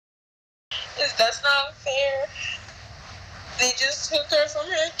because that's not fair. They just took her from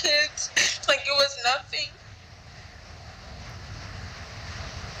her kids like it was nothing.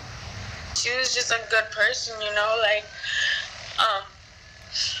 She was just a good person, you know, like,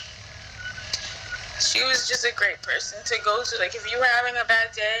 she was just a great person to go to. Like, if you were having a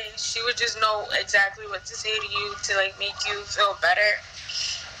bad day, she would just know exactly what to say to you to, like, make you feel better.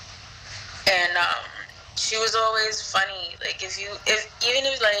 And, she was always funny. Like, even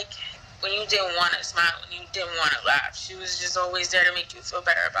if, like, when you didn't want to smile, when you didn't want to laugh, she was just always there to make you feel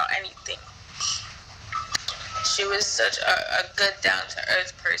better about anything. She was such a good,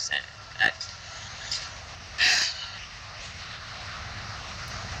 down-to-earth person.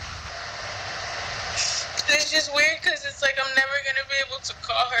 It's just weird because it's like I'm never going to be able to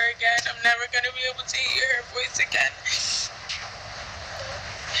call her again. I'm never going to be able to hear her voice again.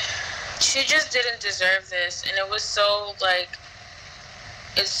 She just didn't deserve this, and it was so, like,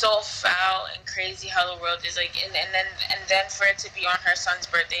 it's so foul and crazy how the world is, like, and then for it to be on her son's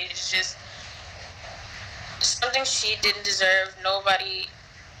birthday, it's just something she didn't deserve. Nobody,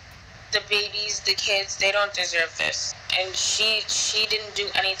 the babies, the kids, they don't deserve this. And she didn't do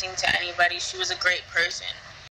anything to anybody. She was a great person.